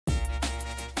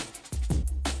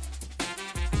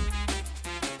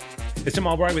It's Tim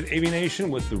Albright with AVNation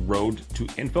with the road to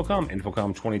InfoComm.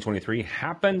 InfoComm 2023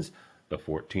 happens the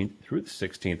 14th through the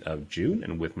 16th of June.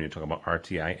 And with me to talk about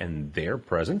RTI and their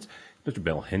presence, Mr.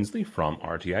 Bill Hensley from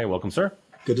RTI. Welcome, sir.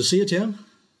 Good to see you, Tim.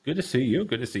 Good to see you.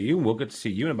 Good to see you. We'll get to see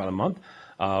you in about a month.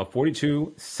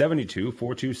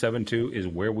 4272 is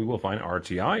where we will find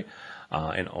RTI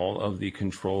and all of the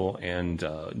control and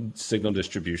signal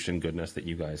distribution goodness that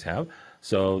you guys have.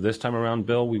 So this time around,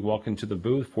 Bill, we walk into the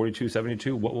booth,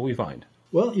 4272. What will we find?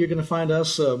 Well, you're going to find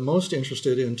us most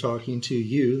interested in talking to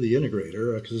you, the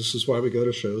integrator, because this is why we go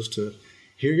to shows, to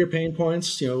hear your pain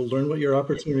points, learn what your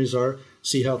opportunities are,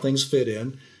 see how things fit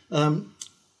in.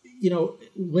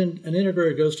 When an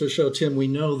integrator goes to a show, Tim, we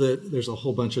know that there's a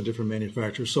whole bunch of different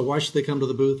manufacturers. So why should they come to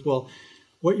the booth? Well,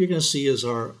 what you're going to see is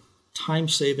our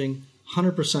time-saving,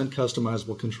 100%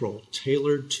 customizable control,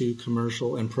 tailored to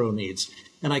commercial and pro needs.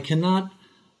 And I cannot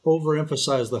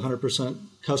overemphasize the 100%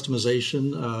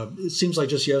 customization. It seems like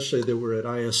just yesterday that we're at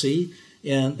ISE,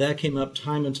 and that came up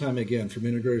time and time again from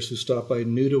integrators who stopped by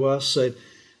new to us, said,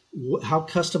 how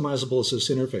customizable is this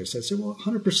interface? I said, well,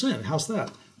 100%. How's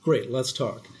that? Great, let's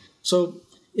talk. So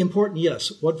important,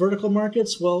 yes. What vertical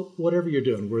markets? Well, whatever you're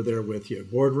doing, we're there with you.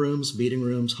 Boardrooms, meeting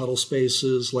rooms, huddle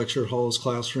spaces, lecture halls,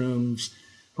 classrooms,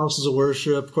 houses of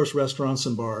worship, of course, restaurants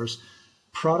and bars.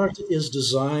 Product is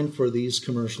designed for these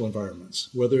commercial environments,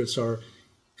 whether it's our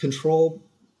control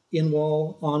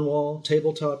in-wall, on-wall,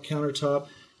 tabletop, countertop,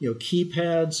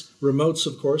 keypads, remotes,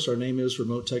 of course, our name is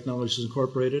Remote Technologies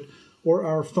Incorporated, or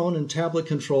our phone and tablet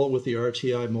control with the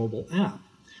RTI mobile app.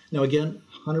 Now, again,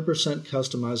 100%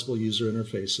 customizable user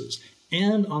interfaces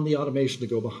and on the automation to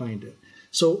go behind it.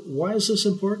 So why is this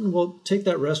important? Well, take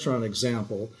that restaurant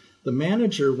example. The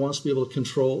manager wants to be able to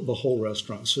control the whole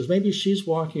restaurant. So maybe she's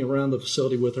walking around the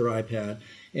facility with her iPad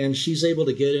and she's able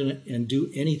to get in and do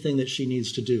anything that she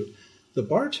needs to do. The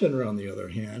bartender, on the other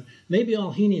hand, maybe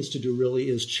all he needs to do really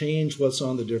is change what's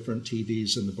on the different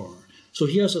TVs in the bar. So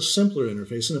he has a simpler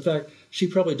interface. And in fact, she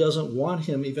probably doesn't want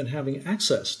him even having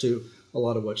access to a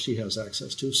lot of what she has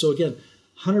access to. So again,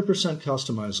 100%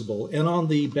 customizable and on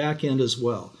the back end as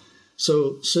well.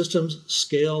 So systems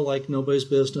scale like nobody's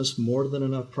business, more than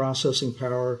enough processing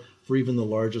power for even the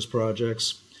largest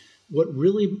projects. What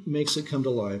really makes it come to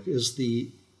life is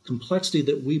the complexity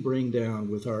that we bring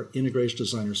down with our Integration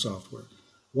Designer software.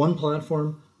 One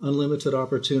platform, unlimited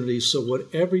opportunities. So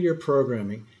whatever you're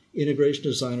programming, Integration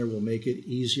Designer will make it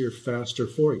easier, faster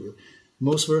for you.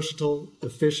 Most versatile,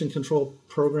 efficient control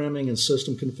programming and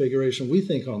system configuration, we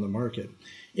think, on the market.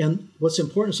 And what's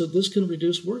important is that this can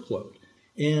reduce workload.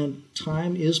 And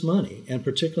time is money. And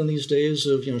particularly in these days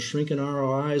of shrinking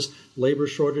ROIs, labor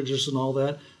shortages and all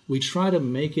that, we try to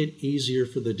make it easier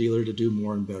for the dealer to do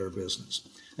more and better business.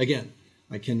 Again,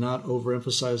 I cannot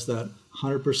overemphasize that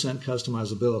 100%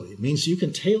 customizability. It means you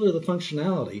can tailor the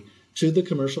functionality to the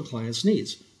commercial client's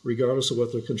needs, regardless of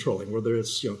what they're controlling, whether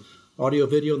it's audio,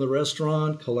 video in the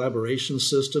restaurant, collaboration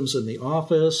systems in the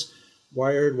office,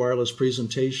 wired, wireless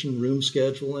presentation, room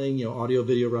scheduling, audio,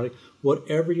 video, writing,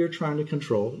 whatever you're trying to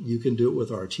control, you can do it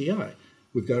with RTI.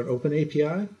 We've got an open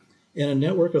API and a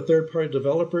network of third-party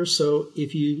developers. So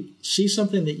if you see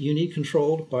something that you need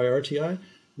controlled by RTI,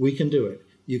 we can do it.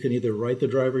 You can either write the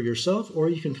driver yourself or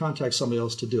you can contact somebody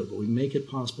else to do it, but we make it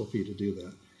possible for you to do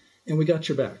that. And we got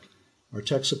your back. Our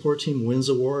tech support team wins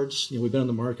awards. We've been in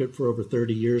the market for over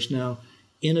 30 years now,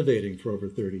 innovating for over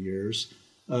 30 years,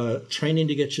 training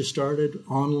to get you started,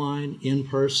 online, in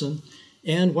person.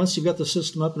 And once you've got the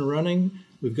system up and running,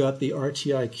 we've got the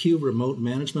RTI Q remote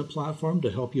management platform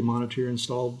to help you monitor your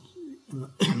installed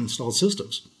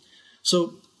systems.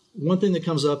 So one thing that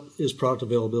comes up is product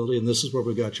availability, and this is where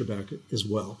we got your back as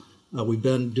well. We've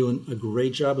been doing a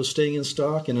great job of staying in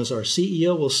stock, and as our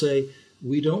CEO will say,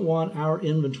 we don't want our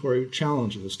inventory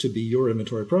challenges to be your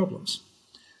inventory problems.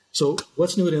 So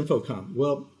what's new at InfoComm?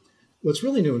 Well, what's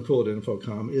really new and cool at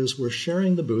InfoComm is we're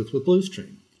sharing the booth with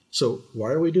Bluestream. So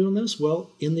why are we doing this? Well,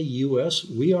 in the U.S.,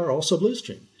 we are also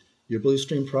Bluestream. Your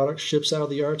Bluestream product ships out of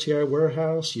the RTI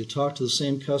warehouse. You talk to the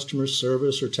same customer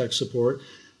service or tech support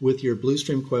with your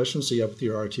Bluestream questions, so you have with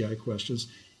your RTI questions.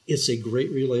 It's a great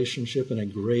relationship and a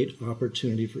great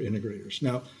opportunity for integrators.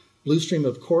 Now, Bluestream,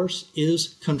 of course,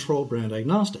 is control brand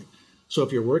agnostic. So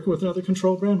if you're working with another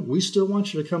control brand, we still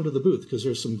want you to come to the booth because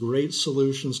there's some great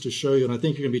solutions to show you. And I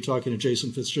think you're going to be talking to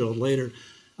Jason Fitzgerald later.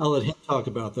 I'll let him talk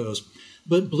about those.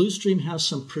 But Bluestream has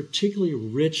some particularly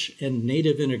rich and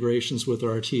native integrations with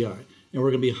RTI. And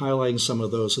we're going to be highlighting some of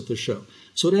those at the show.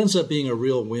 So it ends up being a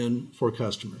real win for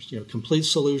customers. Complete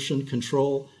solution,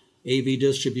 control, AV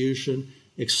distribution,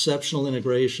 exceptional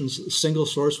integrations, single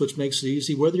source, which makes it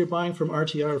easy, whether you're buying from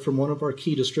RTI or from one of our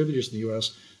key distributors in the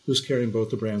U.S. who's carrying both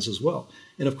the brands as well.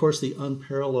 And of course, the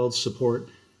unparalleled support,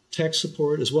 tech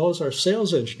support, as well as our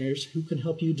sales engineers who can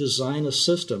help you design a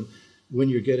system when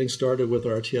you're getting started with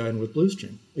RTI and with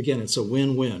Bluestream. Again, it's a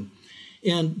win-win.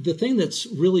 And the thing that's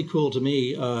really cool to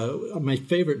me, my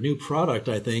favorite new product,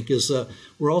 I think, is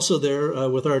we're also there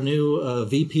with our new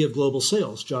VP of Global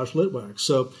Sales, Josh Litwack.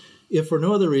 So if for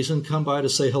no other reason, come by to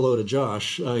say hello to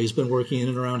Josh. He's been working in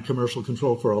and around commercial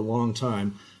control for a long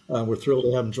time. We're thrilled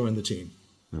to have him join the team.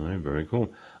 All right, very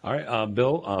cool. All right,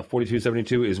 Bill,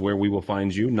 4272 is where we will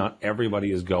find you. Not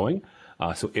everybody is going.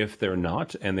 So if they're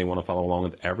not and they want to follow along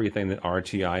with everything that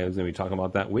RTI is going to be talking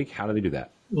about that week, how do they do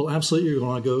that? Well, absolutely. You're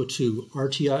going to go to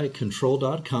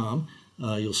rticontrol.com.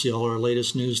 You'll see all our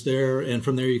latest news there. And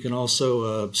from there, you can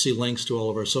also see links to all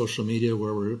of our social media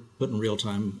where we're putting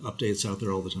real-time updates out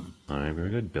there all the time. All right,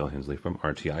 very good. Bill Hensley from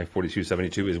RTI.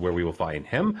 4272 is where we will find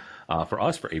him. For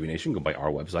us, for AVNation, go by our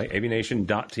website,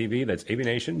 avnation.tv. That's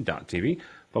avnation.tv.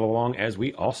 Follow along as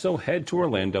we also head to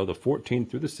Orlando the 14th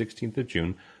through the 16th of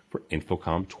June for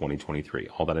InfoComm 2023.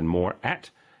 All that and more at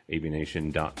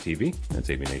avnation.tv. That's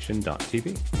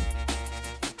avnation.tv.